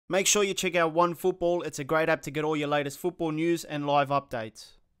Make sure you check out OneFootball. It's a great app to get all your latest football news and live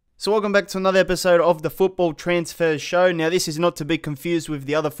updates. So welcome back to another episode of the Football Transfers Show. Now this is not to be confused with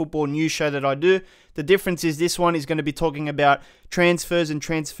the other football news show that I do. The difference is this one is going to be talking about transfers and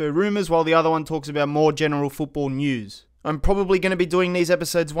transfer rumours, while the other one talks about more general football news. I'm probably going to be doing these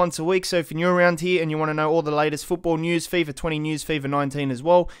episodes once a week, so if you're new around here and you want to know all the latest football news, FIFA 20 news, FIFA 19 as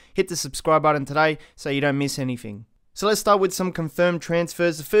well, hit the subscribe button today so you don't miss anything. So let's start with some confirmed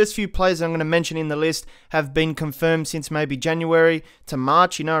transfers. The first few players I'm going to mention in the list have been confirmed since maybe January to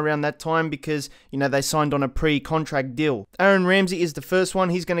March, around that time, because, they signed on a pre-contract deal. Aaron Ramsey is the first one.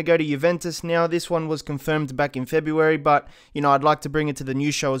 He's going to go to Juventus now. This one was confirmed back in February, but, I'd like to bring it to the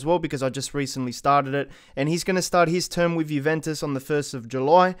news show as well because I just recently started it. And he's going to start his term with Juventus on the 1st of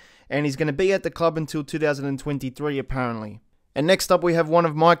July, and he's going to be at the club until 2023 apparently. And next up we have one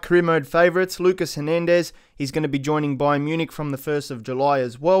of my career mode favourites, Lucas Hernandez. He's going to be joining Bayern Munich from the 1st of July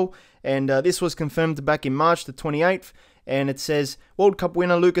as well. And this was confirmed back in March the 28th. And it says, World Cup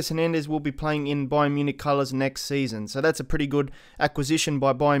winner Lucas Hernandez will be playing in Bayern Munich colours next season. So that's a pretty good acquisition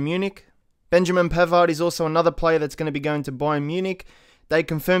by Bayern Munich. Benjamin Pavard is also another player that's going to be going to Bayern Munich. They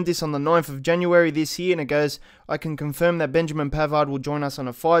confirmed this on the 9th of January this year, and it goes, I can confirm that Benjamin Pavard will join us on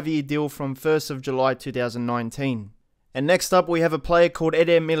a 5-year deal from 1st of July 2019. And next up we have a player called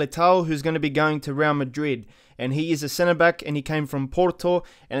Eder Militao who's going to be going to Real Madrid. And he is a centre-back and he came from Porto,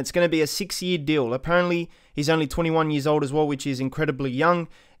 and it's going to be a 6-year deal. Apparently he's only 21 years old as well, which is incredibly young.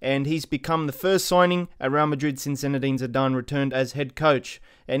 And he's become the first signing at Real Madrid since Zinedine Zidane returned as head coach.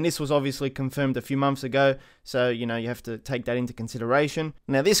 And this was obviously confirmed a few months ago, so, you have to take that into consideration.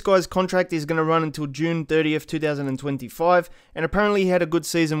 Now, this guy's contract is going to run until June 30th, 2025, and apparently he had a good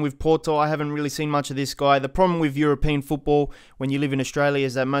season with Porto. I haven't really seen much of this guy. The problem with European football when you live in Australia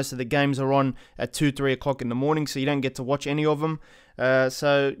is that most of the games are on at 2, 3 o'clock in the morning, so you don't get to watch any of them.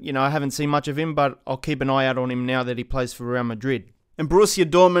 So, I haven't seen much of him, but I'll keep an eye out on him now that he plays for Real Madrid. And Borussia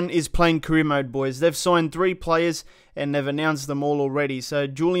Dortmund is playing career mode, boys. They've signed 3 players and they've announced them all already. So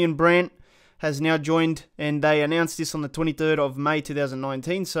Julian Brandt has now joined, and they announced this on the 23rd of May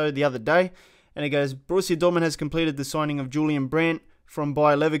 2019, so the other day. And it goes, Borussia Dortmund has completed the signing of Julian Brandt from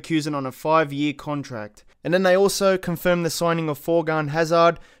Bayer Leverkusen on a 5-year contract. And then they also confirmed the signing of Thorgan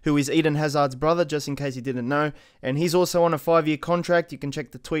Hazard, who is Eden Hazard's brother, just in case you didn't know. And he's also on a 5-year contract. You can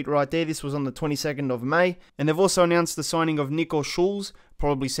check the tweet right there. This was on the 22nd of May. And they've also announced the signing of Nico Schulz.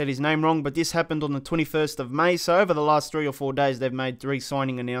 Probably said his name wrong, but this happened on the 21st of May. So over the last 3 or 4 days, they've made 3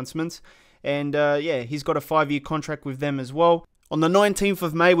 signing announcements. And he's got a 5-year contract with them as well. On the 19th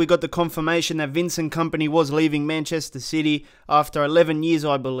of May, we got the confirmation that Vincent Kompany was leaving Manchester City after 11 years,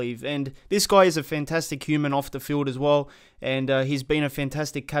 I believe. And this guy is a fantastic human off the field as well. And he's been a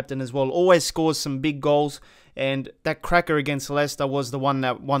fantastic captain as well. Always scores some big goals. And that cracker against Leicester was the one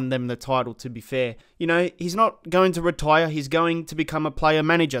that won them the title, to be fair. He's not going to retire. He's going to become a player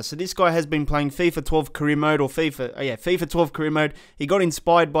manager. So this guy has been playing FIFA 12 career mode, or FIFA 12 career mode. He got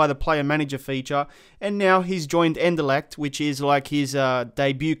inspired by the player manager feature. And now he's joined Anderlecht, which is like his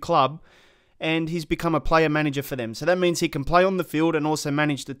debut club. And he's become a player manager for them. So that means he can play on the field and also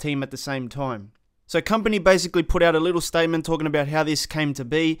manage the team at the same time. So Kompany basically put out a little statement talking about how this came to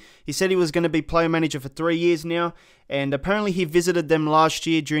be. He said he was going to be player manager for 3 years now, and apparently he visited them last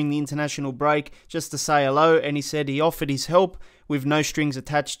year during the international break just to say hello, and he said he offered his help with no strings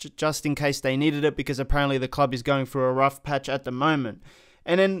attached just in case they needed it, because apparently the club is going through a rough patch at the moment.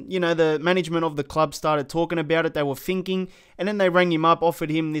 And then, the management of the club started talking about it. They were thinking, and then they rang him up,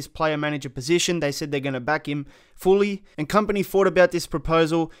 offered him this player manager position. They said they're going to back him fully. And Kompany thought about this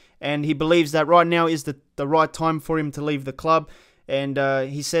proposal, and he believes that right now is the right time for him to leave the club. And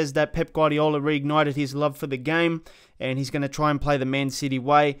he says that Pep Guardiola reignited his love for the game, and he's going to try and play the Man City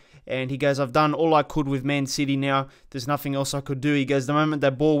way. And he goes, I've done all I could with Man City now. There's nothing else I could do. He goes, the moment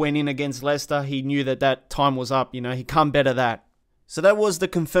that ball went in against Leicester, he knew that time was up. He can't better that. So that was the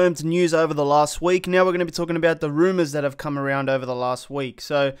confirmed news over the last week. Now we're going to be talking about the rumours that have come around over the last week.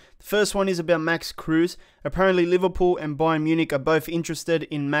 So the first one is about Max Kruse. Apparently Liverpool and Bayern Munich are both interested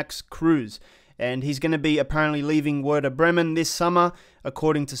in Max Kruse. And he's going to be apparently leaving Werder Bremen this summer,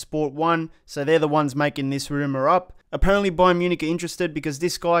 according to Sport 1. So they're the ones making this rumour up. Apparently Bayern Munich are interested because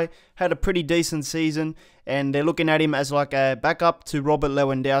this guy had a pretty decent season, and they're looking at him as like a backup to Robert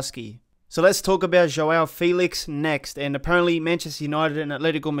Lewandowski. So let's talk about Joao Felix next, and apparently Manchester United and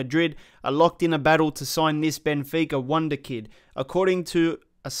Atletico Madrid are locked in a battle to sign this Benfica wonder kid, according to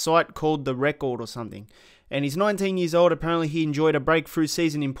a site called The Record or something. And he's 19 years old. Apparently he enjoyed a breakthrough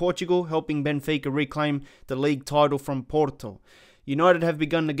season in Portugal, helping Benfica reclaim the league title from Porto. United have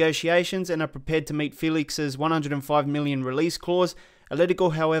begun negotiations and are prepared to meet Felix's 105 million release clause,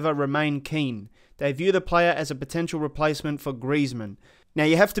 Atletico, however, remain keen. They view the player as a potential replacement for Griezmann. Now,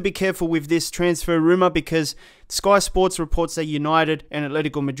 you have to be careful with this transfer rumour because Sky Sports reports that United and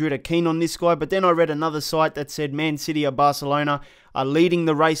Atletico Madrid are keen on this guy, but then I read another site that said Man City or Barcelona are leading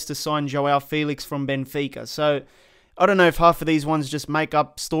the race to sign Joao Felix from Benfica. So, I don't know if half of these ones just make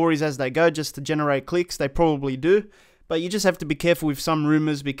up stories as they go just to generate clicks. They probably do, but you just have to be careful with some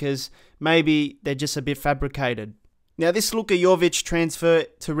rumours because maybe they're just a bit fabricated. Now, this Luka Jovic transfer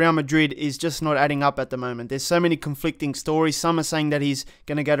to Real Madrid is just not adding up at the moment. There's so many conflicting stories. Some are saying that he's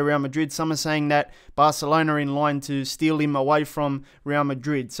going to go to Real Madrid. Some are saying that Barcelona are in line to steal him away from Real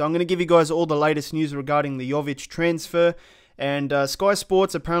Madrid. So I'm going to give you guys all the latest news regarding the Jovic transfer. And Sky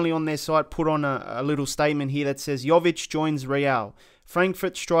Sports, apparently on their site, put on a little statement here that says, Jovic joins Real.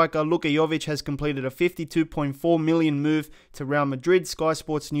 Frankfurt striker Luka Jovic has completed a 52.4 million move to Real Madrid, Sky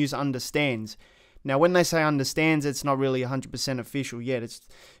Sports News understands. Now, when they say understands, it's not really 100% official yet.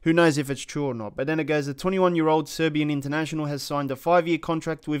 Who knows if it's true or not. But then it goes, the 21-year-old Serbian international has signed a 5-year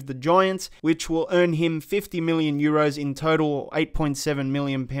contract with the Giants, which will earn him 50 million euros in total, or 8.7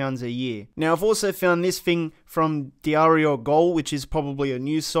 million pounds a year. Now, I've also found this thing from Diario Gol, which is probably a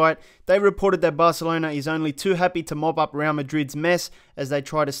news site. They reported that Barcelona is only too happy to mop up Real Madrid's mess as they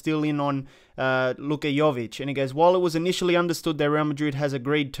try to steal in on Luka Jovic. And he goes, while it was initially understood that Real Madrid has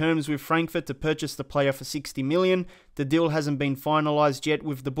agreed terms with Frankfurt to purchase the player for 60 million, the deal hasn't been finalised yet,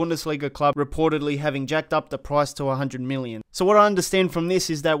 with the Bundesliga club reportedly having jacked up the price to 100 million. So what I understand from this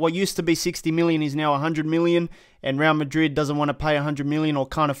is that what used to be 60 million is now 100 million, and Real Madrid doesn't want to pay 100 million or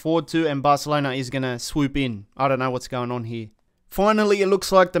can't afford to, and Barcelona is going to swoop in. I don't know what's going on here. Finally, it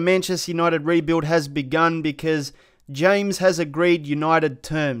looks like the Manchester United rebuild has begun because James has agreed United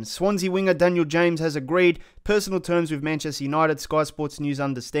terms. Swansea winger Daniel James has agreed personal terms with Manchester United, Sky Sports News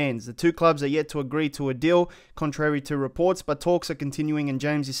understands. The two clubs are yet to agree to a deal, contrary to reports, but talks are continuing and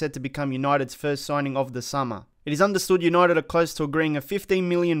James is set to become United's first signing of the summer. It is understood United are close to agreeing a 15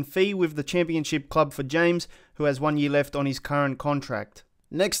 million fee with the Championship club for James, who has 1 year left on his current contract.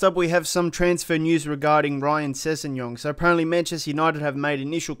 Next up, we have some transfer news regarding Ryan Sessegnon. So apparently Manchester United have made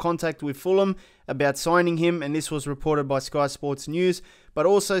initial contact with Fulham about signing him, and this was reported by Sky Sports News. But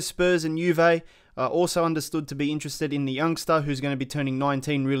also Spurs and Juve are also understood to be interested in the youngster who's going to be turning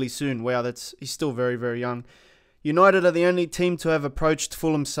 19 really soon. Wow, he's still very, very young. United are the only team to have approached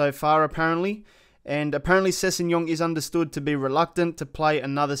Fulham so far, apparently. And apparently Sessegnon is understood to be reluctant to play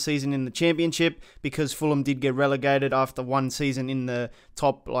another season in the Championship because Fulham did get relegated after one season in the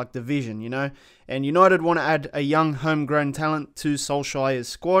top division, you know. And United want to add a young homegrown talent to Solskjaer's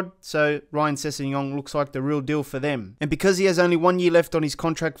squad, so Ryan Sessegnon looks like the real deal for them. And because he has only 1 year left on his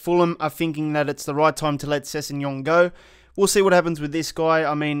contract, Fulham are thinking that it's the right time to let Sessegnon go. We'll see what happens with this guy.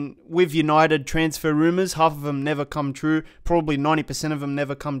 I mean, with United transfer rumours, half of them never come true. Probably 90% of them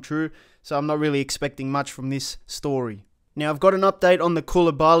never come true. So I'm not really expecting much from this story. Now, I've got an update on the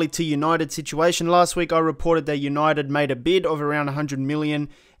Koulibaly to United situation. Last week, I reported that United made a bid of around 100 million.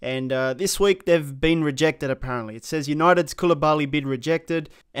 And this week, they've been rejected, apparently. It says United's Koulibaly bid rejected.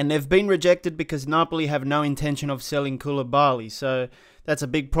 And they've been rejected because Napoli have no intention of selling Koulibaly. So that's a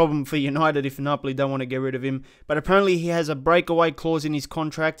big problem for United if Napoli don't want to get rid of him. But apparently he has a breakaway clause in his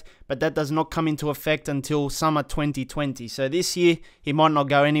contract, but that does not come into effect until summer 2020. So this year he might not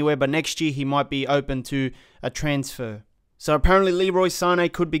go anywhere, but next year he might be open to a transfer. So apparently Leroy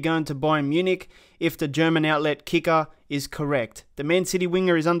Sané could be going to Bayern Munich if the German outlet Kicker is correct. The Man City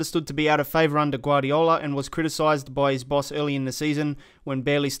winger is understood to be out of favour under Guardiola and was criticised by his boss early in the season when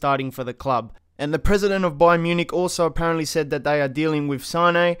barely starting for the club. And the president of Bayern Munich also apparently said that they are dealing with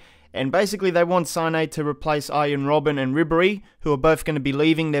Sané, and basically they want Sané to replace Arjen Robben and Ribéry, who are both going to be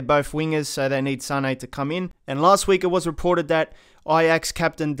leaving. They're both wingers, so they need Sané to come in. And last week it was reported that Ajax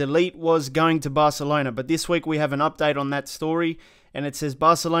captain Ligt was going to Barcelona, but this week we have an update on that story, and it says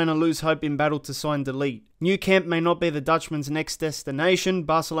Barcelona lose hope in battle to sign Ligt. Nou Camp may not be the Dutchman's next destination.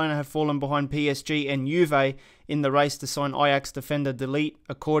 Barcelona have fallen behind PSG and Juve in the race to sign Ajax defender Ligt,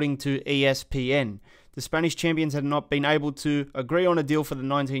 according to ESPN. The Spanish champions had not been able to agree on a deal for the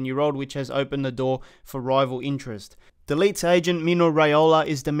 19-year-old, which has opened the door for rival interest. Ligt's agent Mino Raiola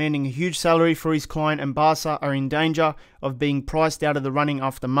is demanding a huge salary for his client, and Barca are in danger of being priced out of the running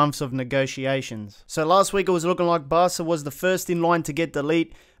after months of negotiations. So last week it was looking like Barca was the first in line to get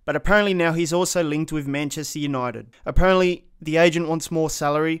Ligt, but apparently now he's also linked with Manchester United. Apparently the agent wants more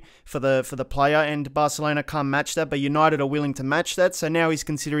salary for the player, and Barcelona can't match that, but United are willing to match that, so now he's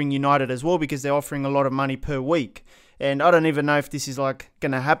considering United as well because they're offering a lot of money per week. And I don't even know if this is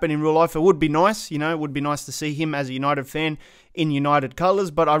going to happen in real life. It would be nice, you know, it would be nice to see him as a United fan in United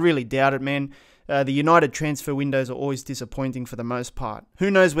colours, but I really doubt it, man. the United transfer windows are always disappointing for the most part. Who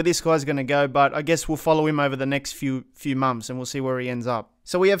knows where this guy's going to go, but I guess we'll follow him over the next few months and we'll see where he ends up.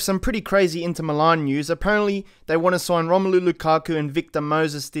 So we have some pretty crazy Inter Milan news. Apparently, they want to sign Romelu Lukaku and Victor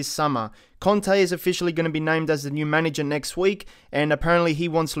Moses this summer. Conte is officially going to be named as the new manager next week, and apparently he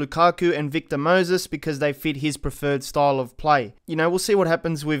wants Lukaku and Victor Moses because they fit his preferred style of play. You know, we'll see what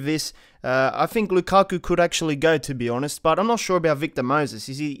happens with this. I think Lukaku could actually go, to be honest, but I'm not sure about Victor Moses.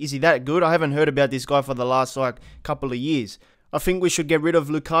 Is he that good? I haven't heard about this guy for the last couple of years. I think we should get rid of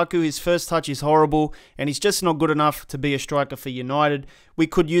Lukaku. His first touch is horrible, and he's just not good enough to be a striker for United. We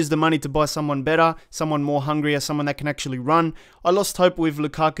could use the money to buy someone better, someone more hungrier, someone that can actually run. I lost hope with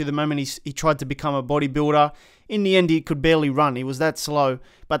Lukaku the moment he tried to become a bodybuilder. In the end, he could barely run. He was that slow.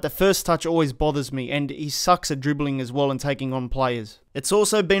 But the first touch always bothers me, and he sucks at dribbling as well and taking on players. It's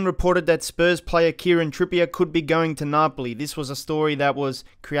also been reported that Spurs player Kieran Trippier could be going to Napoli. This was a story that was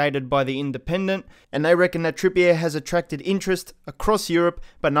created by The Independent, and they reckon that Trippier has attracted interest across Europe,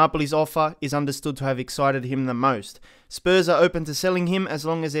 but Napoli's offer is understood to have excited him the most. Spurs are open to selling him as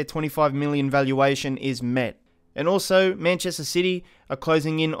long as their 25 million valuation is met. And also, Manchester City are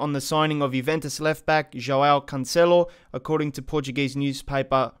closing in on the signing of Juventus left-back João Cancelo, according to Portuguese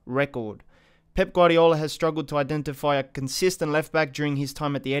newspaper Record. Pep Guardiola has struggled to identify a consistent left-back during his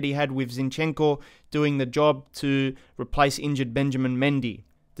time at the Etihad, with Zinchenko doing the job to replace injured Benjamin Mendy.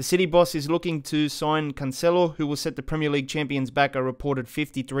 The City boss is looking to sign Cancelo, who will set the Premier League champions back a reported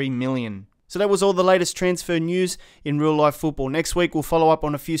 53 million. So that was all the latest transfer news in real life football. Next week we'll follow up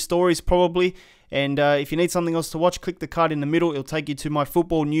on a few stories probably. And if you need something else to watch, click the card in the middle. It'll take you to my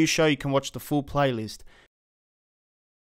football news show. You can watch the full playlist.